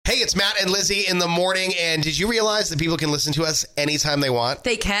it's Matt and Lizzie in the morning. And did you realize that people can listen to us anytime they want?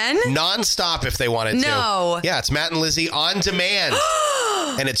 They can? Non-stop if they wanted to. No. Yeah, it's Matt and Lizzie on demand.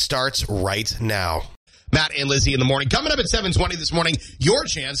 And it starts right now. Matt and Lizzie in the morning. Coming up at 7:20 this morning, your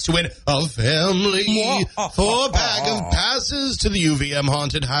chance to win a family 4-pack of passes to the UVM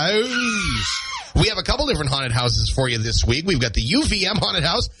Haunted House. We have a couple different haunted houses for you this week. We've got the UVM Haunted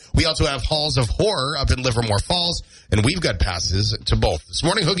House. We also have Halls of Horror up in Livermore Falls. And we've got passes to both. This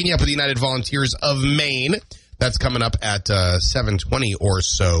morning, hooking you up with the United Volunteers of Maine. That's coming up at 7:20 or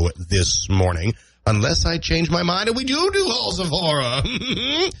so this morning. Unless I change my mind and we do Halls of Horror.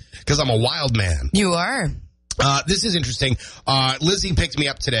 Because I'm a wild man. You are. This is interesting. Lizzie picked me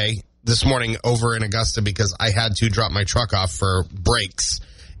up this morning over in Augusta because I had to drop my truck off for brakes.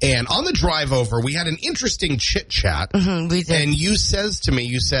 And on the drive over, we had an interesting chit chat. We did. And you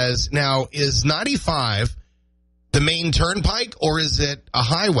says, now, is 95 the main turnpike or is it a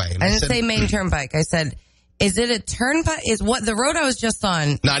highway? And I didn't say main turnpike. I said, is it a turnpike? Is what the road I was just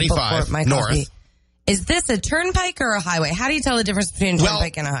on? 95 north. Is this a turnpike or a highway? How do you tell the difference between a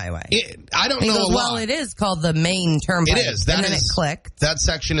turnpike and a highway? I don't know. Well, it is called the main turnpike. It is. And then it clicked. That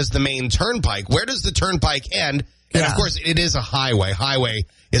section is the main turnpike. Where does the turnpike end? And of course, it is a highway. Highway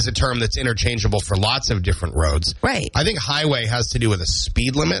is a term that's interchangeable for lots of different roads. Right. I think highway has to do with a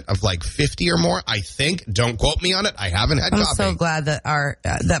speed limit of like 50 or more. I think. Don't quote me on it. I haven't had coffee. I'm so glad that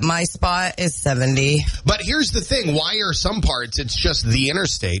that my spot is 70. But here's the thing. Why are some parts it's just the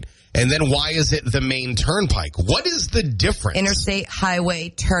interstate? And then why is it the main turnpike? What is the difference? Interstate, highway,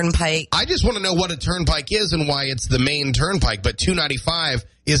 turnpike. I just want to know what a turnpike is and why it's the main turnpike. But 295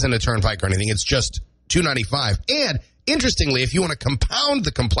 isn't a turnpike or anything. It's just 295. And interestingly, if you want to compound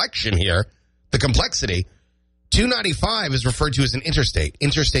the complexion here, the complexity, 295 is referred to as an interstate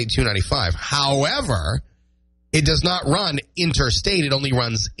 295. However, it does not run interstate. It only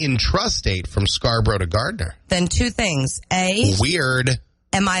runs intrastate from Scarborough to Gardner. Then two things. A, weird.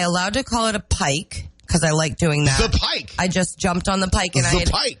 Am I allowed to call it a pike? Because I like doing that. The pike. I just jumped on the pike, and I had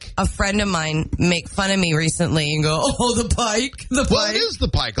a friend of mine make fun of me recently and go, "Oh, the pike, the pike." Well, it is the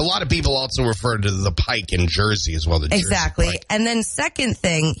pike. A lot of people also refer to the pike in Jersey as well. Exactly. Jersey pike. And then second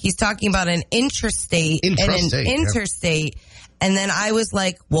thing, he's talking about an intrastate and an interstate. Yeah. And then I was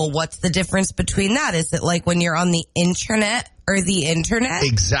like, well, what's the difference between that? Is it like when you're on the intranet or the internet?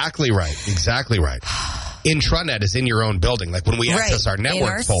 Exactly right. Exactly right. Intranet is in your own building. Like when we access our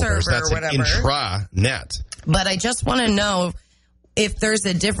network folders, that's an intranet. But I just want to know if there's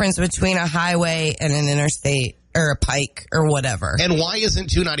a difference between a highway and an interstate or a pike or whatever. And why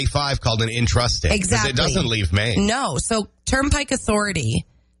isn't 295 called an intrastate? Exactly. Because it doesn't leave Maine. No. So Turnpike Authority,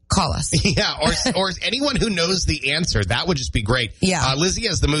 call us. Yeah, or anyone who knows the answer, that would just be great. Yeah. Lizzie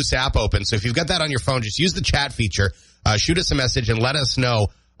has the Moose app open, so if you've got that on your phone, just use the chat feature, shoot us a message, and let us know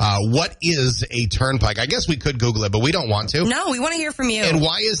what is a turnpike. I guess we could Google it, but we don't want to. No, we want to hear from you. And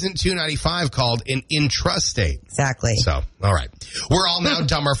why isn't 295 called an intrastate? Exactly. So, all right. We're all now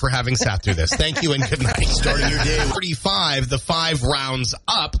dumber for having sat through this. Thank you and good night. Starting your day 45, the 5 rounds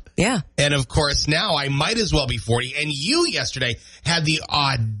up. Yeah. And of course, now I might as well be 40. And you yesterday had the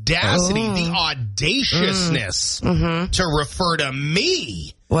audacity, the audaciousness to refer to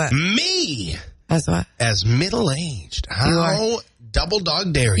me. What? Me. As what? As middle-aged. How double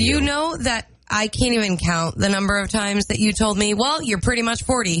dog dare you? You know that I can't even count the number of times that you told me, well, you're pretty much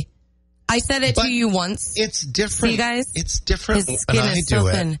 40. I said it to you once. It's different. See, guys? It's different His when skin I is do so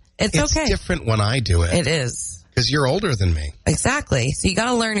it. thin. It's okay. It's different when I do it. It is. Because you're older than me. Exactly. So you got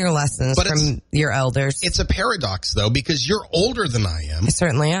to learn your lessons from your elders. It's a paradox, though, because you're older than I am. I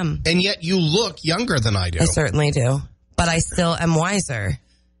certainly am. And yet you look younger than I do. I certainly do. But I still am wiser.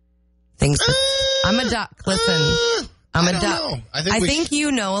 I'm a duck. Listen. I'm a duck. I think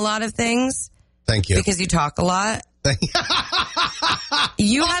you know a lot of things. Thank you. Because you talk a lot.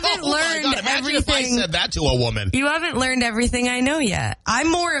 You haven't learned everything. If I said that to a woman. You haven't learned everything I know yet.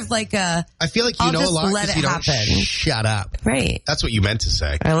 I'm more of like a... I feel like you know a lot because you don't shut up. Right. That's what you meant to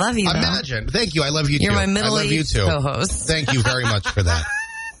say. I love you, though. Imagine. Thank you. I love you, too. You're my middle-aged co-host. Thank you very much for that.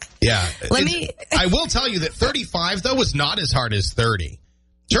 Yeah. I will tell you that 35, though, was not as hard as 30.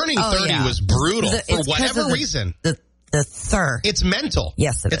 Turning 30 was brutal for whatever reason. It's mental.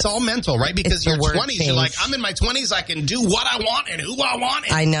 Yes, it is. It's all mental, right? Because your 20s, you're like, I'm in my 20s, I can do what I want and who I want.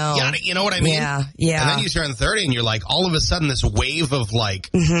 And I know. You know what I mean? Yeah. And then you turn 30 and you're like, all of a sudden this wave of like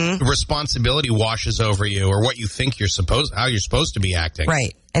responsibility washes over you or what you think how you're supposed to be acting.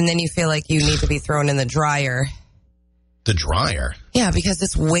 Right. And then you feel like you need to be thrown in the dryer. The dryer? Yeah, because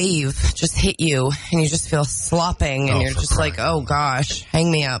this wave just hit you and you just feel slopping and you're just like, oh gosh, hang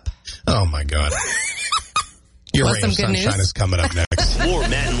me up. Oh my God. Your ray of sunshine is coming up next. More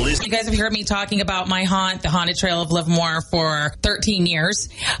Matt and Liz. guys have heard me talking about my haunt, the Haunted Trail of Livermore, for 13 years.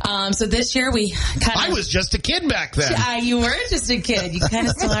 So this year we I was just a kid back then. You were just a kid. You kind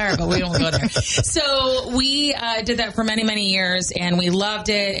of still are, but we don't go there. So we did that for many, many years, and we loved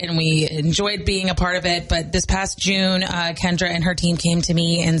it, and we enjoyed being a part of it. But this past June, Kendra and her team came to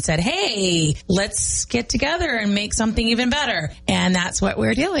me and said, hey, let's get together and make something even better. And that's what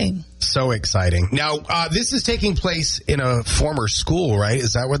we're doing. So exciting. Now, this is taking place in a former school, right?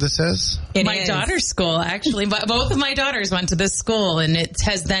 Is that what this is? My daughter's school, actually. But both of my daughters went to this school, and it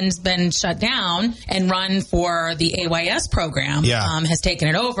has then been shut down and run for the AYS program. Has taken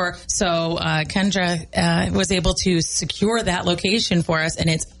it over. So Kendra was able to secure that location for us, and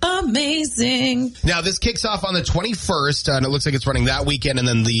it's amazing. Now, this kicks off on the 21st, and it looks like it's running that weekend and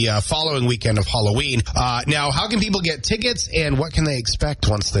then the following weekend of Halloween. Now, how can people get tickets, and what can they expect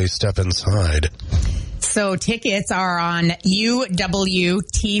once they step inside? So tickets are on uwtva.org.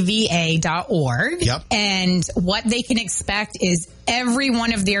 Yep. And what they can expect is every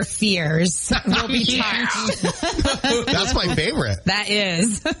one of their fears will be touched. That's my favorite. That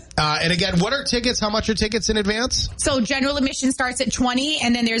is. And again, what are tickets? How much are tickets in advance? So general admission starts at $20,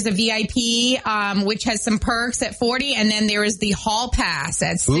 and then there's a VIP, which has some perks at $40, and then there is the hall pass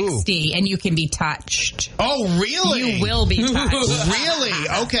at $60, and you can be touched. Oh, really? You will be touched. Really?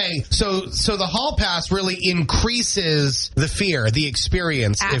 Okay. So the hall pass really increases the fear, the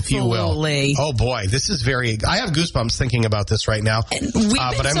experience, if you will. Absolutely. Oh boy, this is I have goosebumps thinking about this right now. We've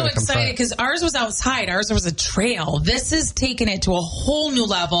been so excited because ours was outside. Ours was a trail. This is taking it to a whole new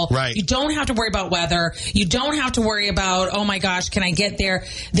level. Right. You don't have to worry about weather. You don't have to worry about, oh my gosh, can I get there?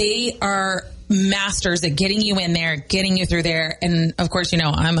 They are masters at getting you in there, getting you through there. And of course,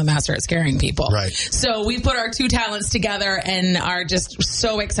 I'm a master at scaring people. Right. So we put our two talents together and are just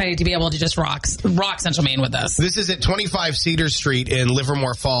so excited to be able to just rock Central Maine with us. This is at 25 Cedar Street in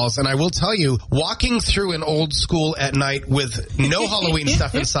Livermore Falls. And I will tell you, walking through an old school at night with no Halloween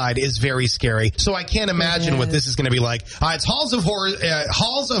stuff inside is very scary. So I can't imagine what this is going to be like. It's Halls of Horror.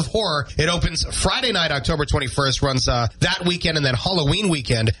 Halls of Horror. It opens Friday night, October 21st, runs that weekend and then Halloween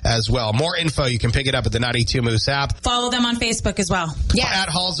weekend as well. More info, you can pick it up at the 92 Moose app. Follow them on Facebook as well. Yes. At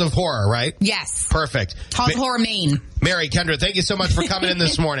Halls of Horror, right? Yes. Perfect. Halls of Horror Maine. Mary, Kendra, thank you so much for coming in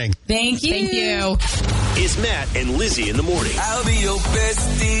this morning. Thank you. Thank you. It's Matt and Lizzie in the morning. I'll be your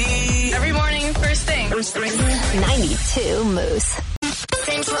bestie. Every morning, first thing. 92 Moose.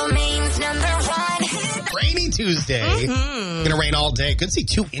 Central Maine's #1. Rainy Tuesday. Going to rain all day. Could see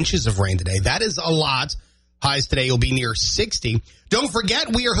 2 inches of rain today. That is a lot. Highs today will be near 60. Don't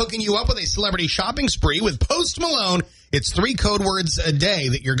forget, we are hooking you up with a celebrity shopping spree with Post Malone. It's 3 code words a day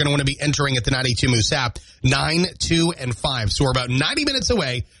that you're going to want to be entering at the 92 Moose app, 9, 2, and 5. So we're about 90 minutes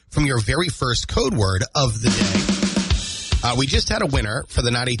away from your very first code word of the day. We just had a winner for the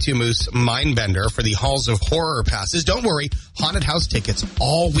 92 Moose Mindbender for the Halls of Horror passes. Don't worry, haunted house tickets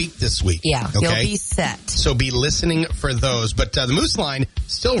all week this week. Yeah, okay? You'll be set. So be listening for those. But the Moose line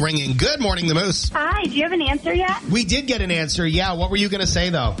still ringing. Good morning, the Moose. Hi, do you have an answer yet? We did get an answer, yeah. What were you going to say,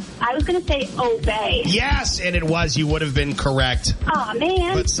 though? I was going to say obey. Yes, and it was. You would have been correct. Aw,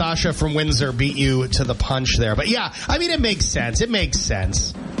 man. But Sasha from Windsor beat you to the punch there. But yeah, I mean, it makes sense. It makes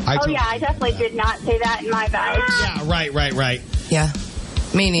sense. I definitely did not say that in my badge. Yeah, right. Yeah,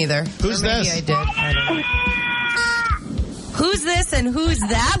 me neither. Who's maybe this? I did. I don't know. Who's this and who's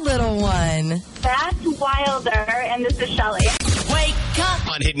that little one? That's Wilder, and this is Shelly. Wake up.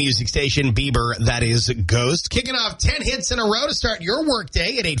 On hit music station, Bieber, that is Ghost. Kicking off 10 hits in a row to start your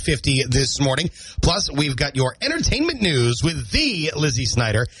workday at 8:50 this morning. Plus, we've got your entertainment news with the Lizzie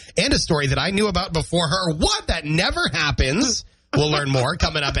Snyder and a story that I knew about before her. What? That never happens. We'll learn more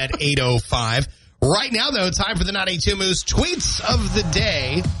coming up at 8:05. Right now, though, time for the 92 Moose Tweets of the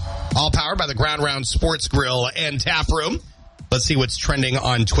Day. All powered by the Ground Round Sports Grill and Tap Room. Let's see what's trending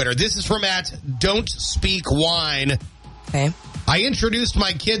on Twitter. This is from Don't Speak Wine. Okay. I introduced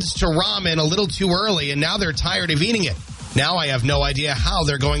my kids to ramen a little too early, and now they're tired of eating it. Now I have no idea how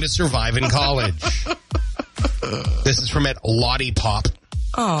they're going to survive in college. This is from Lottie Pop.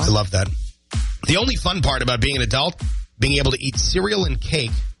 Oh, I love that. The only fun part about being an adult, being able to eat cereal and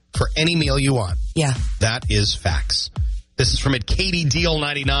cake for any meal you want. Yeah. That is facts. This is from Katie Deal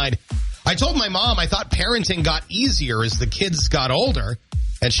 99. I told my mom I thought parenting got easier as the kids got older,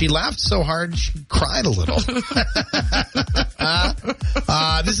 and she laughed so hard she cried a little.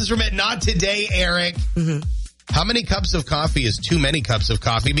 This is from Not Today, Eric. Mm-hmm. How many cups of coffee is too many cups of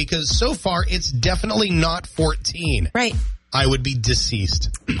coffee? Because so far, it's definitely not 14. Right. I would be deceased.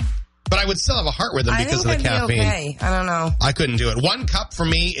 But I would still have a heart rhythm because of the caffeine. Be okay. I don't know. I couldn't do it. 1 cup for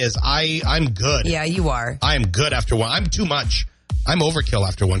me is I'm good. Yeah, you are. I am good after one. I'm too much. I'm overkill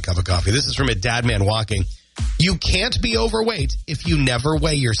after 1 cup of coffee. This is from a Dad Man Walking. You can't be overweight if you never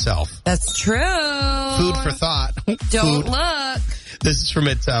weigh yourself. That's true. Food for thought. Don't look. This is from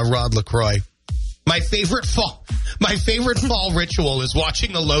Rod LaCroix. My favorite fall ritual is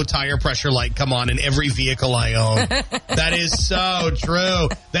watching the low tire pressure light come on in every vehicle I own. That is so true.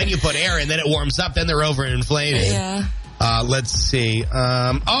 Then you put air in, then it warms up, then they're overinflated. Yeah. Let's see.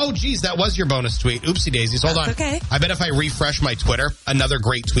 That was your bonus tweet. Oopsie daisies. Hold on. Okay. I bet if I refresh my Twitter, another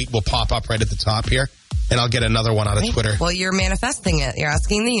great tweet will pop up right at the top here, and I'll get another one out of Twitter. Well, you're manifesting it. You're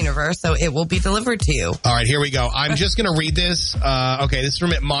asking the universe, so it will be delivered to you. All right, here we go. I'm just going to read this. Okay, this is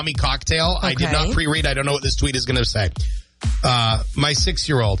from Mommy Cocktail. Okay. I did not pre-read. I don't know what this tweet is going to say. My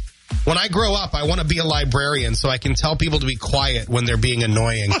 6-year-old. When I grow up, I want to be a librarian so I can tell people to be quiet when they're being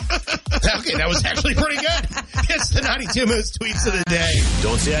annoying. Okay, that was actually pretty good. It's the 92 Moose tweets of the day.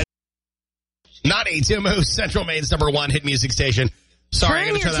 Don't say that. 92 Moose, Central Maine's #1 hit music station. Sorry,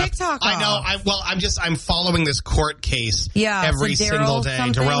 turn your TikTok off. I know. I'm following this court case every single day.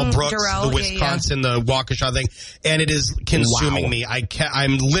 Darrell Brooks, the Wisconsin, the Waukesha thing, and it is consuming me.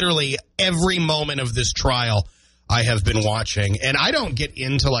 I'm literally every moment of this trial I have been watching, and I don't get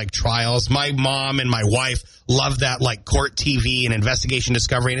into like trials. My mom and my wife love that like court TV and investigation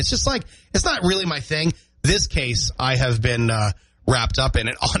discovery, and it's just like it's not really my thing. This case I have been wrapped up in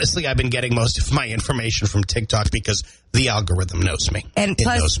it. Honestly, I've been getting most of my information from TikTok because the algorithm knows me. And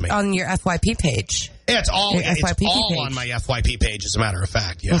plus on your FYP page. Yeah, it's all on my FYP page, as a matter of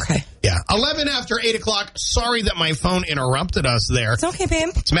fact. Yeah. Okay. Yeah. 11 after 8 o'clock. Sorry that my phone interrupted us there. It's okay, babe.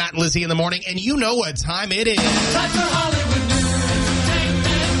 It's Matt and Lizzie in the morning, and you know what time it is. Time for Hollywood news.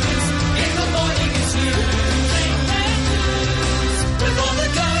 In the morning it's news. With all the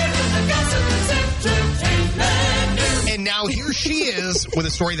color and the gossip that's entertainment news. And now here she is with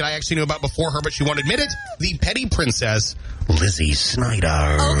a story that I actually knew about before her, but she won't admit it. The petty princess, Lizzie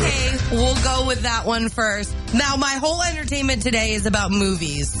Snyder. Okay, we'll go with that one first. Now, my whole entertainment today is about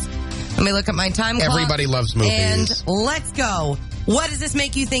movies. Let me look at my time clock. Everybody loves movies. And let's go. What does this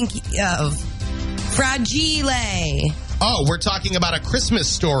make you think of? Fragile. Oh, we're talking about A Christmas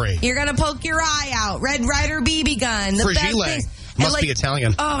Story. You're going to poke your eye out. Red Ryder BB gun. The Fragile. best things. Must be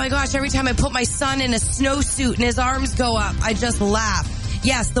Italian. Oh, my gosh. Every time I put my son in a snowsuit and his arms go up, I just laugh.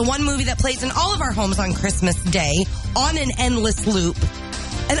 Yes, the one movie that plays in all of our homes on Christmas Day on an endless loop.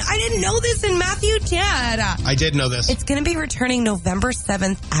 And I didn't know this, and Matthew did. I did know this. It's going to be returning November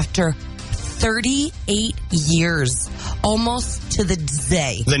 7th after 38 years, almost to the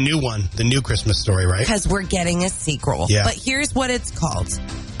day. The new one, the new Christmas Story, right? Because we're getting a sequel. Yeah. But here's what it's called.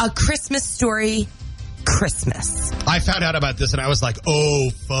 A Christmas Story Christmas. I found out about this and I was like, oh,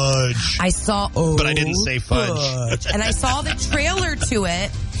 fudge. But I didn't say fudge. And I saw the trailer to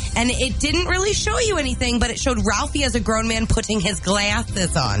it, and it didn't really show you anything, but it showed Ralphie as a grown man putting his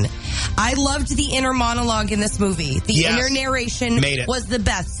glasses on. I loved the inner monologue in this movie. The inner narration was the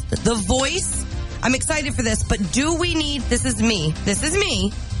best. The voice, I'm excited for this, but this is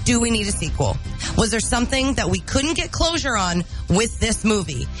me, do we need a sequel? Was there something that we couldn't get closure on with this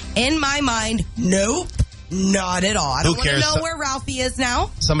movie? In my mind, nope, not at all. I don't want to know where Ralphie is now.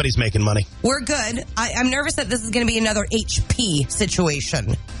 Somebody's making money. We're good. I'm nervous that this is going to be another HP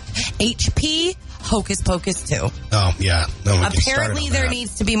situation. HP, Hocus Pocus 2. Oh, yeah. No, apparently, there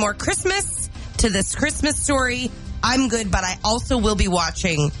needs to be more Christmas to this Christmas Story. I'm good, but I also will be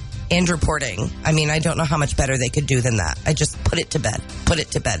watching and reporting. I mean, I don't know how much better they could do than that. I just put it to bed.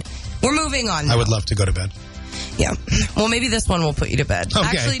 We're moving on now. I would love to go to bed. Yeah. Well, maybe this one will put you to bed. Okay.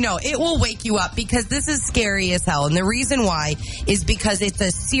 Actually, no, it will wake you up because this is scary as hell. And the reason why is because it's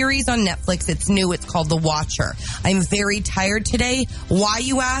a series on Netflix. It's new. It's called The Watcher. I'm very tired today. Why,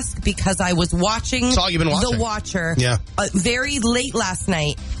 you ask? Because I was watching That's all you've been watching. The Watcher very late last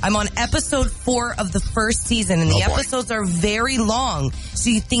night. I'm on episode 4 of the first season, and the episodes are very long. So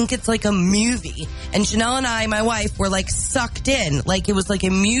you think it's like a movie. And Chanel and I, my wife, were like sucked in like it was like a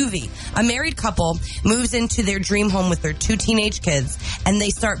movie. A married couple moves into their dream home with their 2 teenage kids, and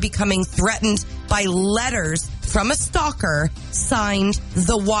they start becoming threatened by letters from a stalker signed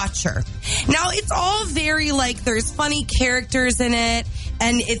The Watcher. Now, it's all very like there's funny characters in it,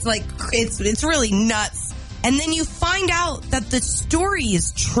 and it's like it's really nuts. And then you find out that the story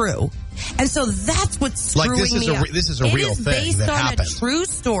is true. And so that's what's screwing me up. This is a real thing that happened. It is based on a true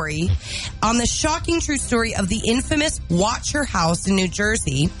story, on the shocking true story of the infamous Watcher House in New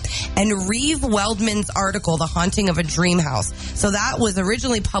Jersey, and Reeve Weldman's article, The Haunting of a Dream House. So that was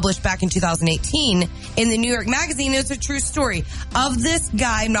originally published back in 2018 in the New York Magazine. It's a true story of this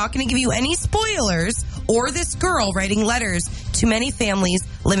guy. I'm not going to give you any spoilers, or this girl writing letters to many families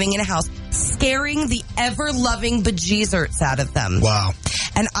living in a house. scaring the ever-loving bejeezerts out of them. Wow.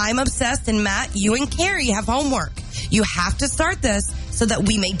 And I'm obsessed, and Matt, you and Carrie have homework. You have to start this so that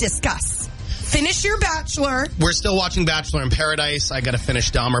we may discuss. Finish your Bachelor. We're still watching Bachelor in Paradise. I got to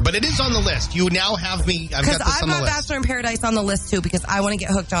finish Dahmer, but it is on the list. You now have me. I've got this on the list. Because I've got Bachelor in Paradise on the list too, because I want to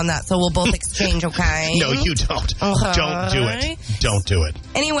get hooked on that. So we'll both exchange, okay? No, you don't. Okay. Don't do it. Don't do it.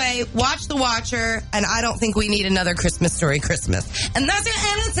 Anyway, watch The Watcher, and I don't think we need another Christmas Story Christmas. And that's your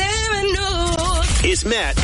entertainment news. Is Matt